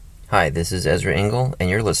Hi, this is Ezra Engel, and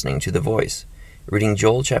you're listening to The Voice, reading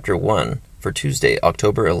Joel chapter 1 for Tuesday,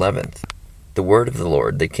 October 11th. The word of the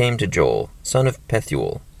Lord that came to Joel, son of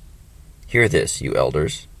Pethuel. Hear this, you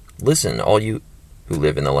elders. Listen, all you who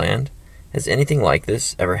live in the land. Has anything like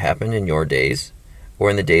this ever happened in your days, or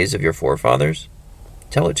in the days of your forefathers?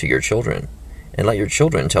 Tell it to your children, and let your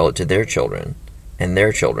children tell it to their children, and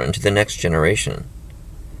their children to the next generation.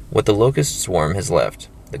 What the locust swarm has left,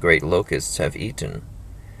 the great locusts have eaten.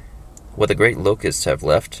 What the great locusts have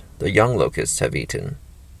left, the young locusts have eaten.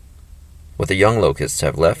 What the young locusts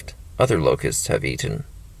have left, other locusts have eaten.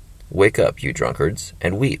 Wake up, you drunkards,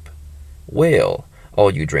 and weep. Wail,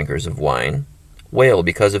 all you drinkers of wine. Wail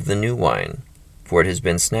because of the new wine, for it has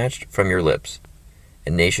been snatched from your lips. A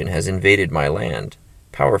nation has invaded my land,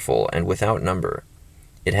 powerful and without number.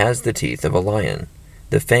 It has the teeth of a lion,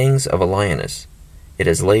 the fangs of a lioness. It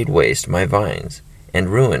has laid waste my vines, and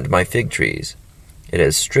ruined my fig trees. It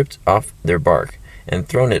has stripped off their bark, and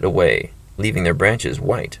thrown it away, leaving their branches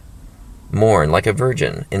white. Mourn like a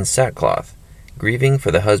virgin in sackcloth, grieving for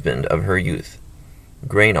the husband of her youth.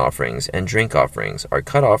 Grain offerings and drink offerings are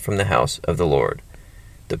cut off from the house of the Lord.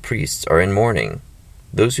 The priests are in mourning,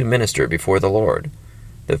 those who minister before the Lord.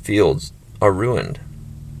 The fields are ruined.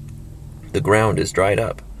 The ground is dried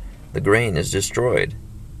up. The grain is destroyed.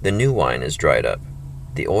 The new wine is dried up.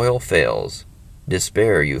 The oil fails.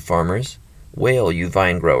 Despair, you farmers. Wail, you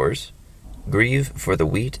vine growers. Grieve for the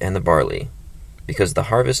wheat and the barley, because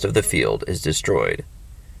the harvest of the field is destroyed.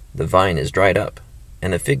 The vine is dried up,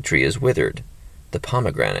 and the fig tree is withered, the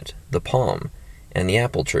pomegranate, the palm, and the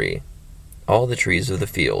apple tree. All the trees of the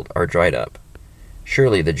field are dried up.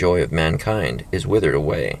 Surely the joy of mankind is withered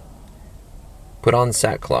away. Put on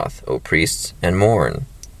sackcloth, O priests, and mourn.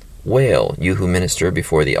 Wail, you who minister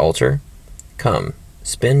before the altar. Come,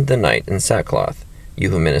 spend the night in sackcloth, you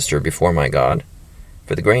who minister before my God.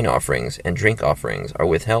 For the grain offerings and drink offerings are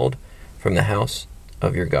withheld from the house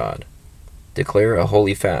of your God. Declare a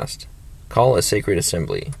holy fast. Call a sacred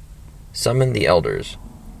assembly. Summon the elders,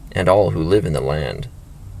 and all who live in the land,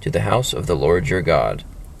 to the house of the Lord your God,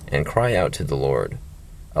 and cry out to the Lord.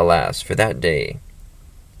 Alas, for that day!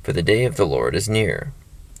 For the day of the Lord is near.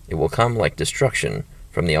 It will come like destruction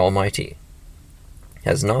from the Almighty.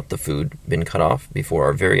 Has not the food been cut off before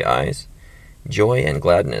our very eyes? Joy and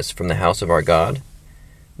gladness from the house of our God?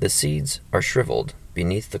 The seeds are shriveled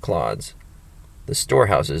beneath the clods. The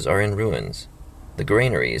storehouses are in ruins. The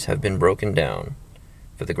granaries have been broken down,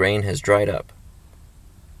 for the grain has dried up.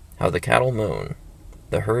 How the cattle moan,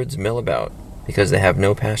 the herds mill about, because they have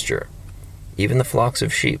no pasture. Even the flocks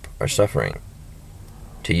of sheep are suffering.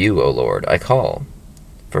 To you, O Lord, I call,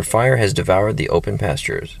 for fire has devoured the open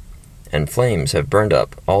pastures, and flames have burned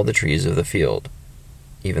up all the trees of the field.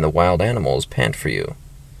 Even the wild animals pant for you.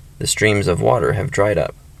 The streams of water have dried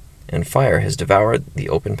up, and fire has devoured the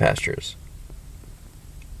open pastures.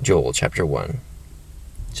 Joel chapter 1.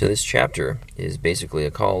 So this chapter is basically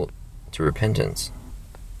a call to repentance.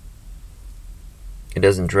 It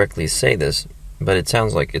doesn't directly say this, but it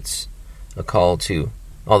sounds like it's a call to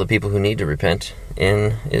all the people who need to repent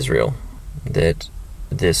in Israel, that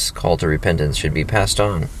this call to repentance should be passed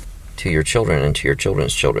on to your children and to your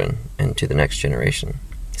children's children and to the next generation.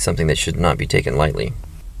 Something that should not be taken lightly.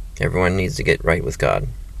 Everyone needs to get right with God.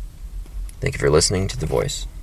 Thank you for listening to The Voice.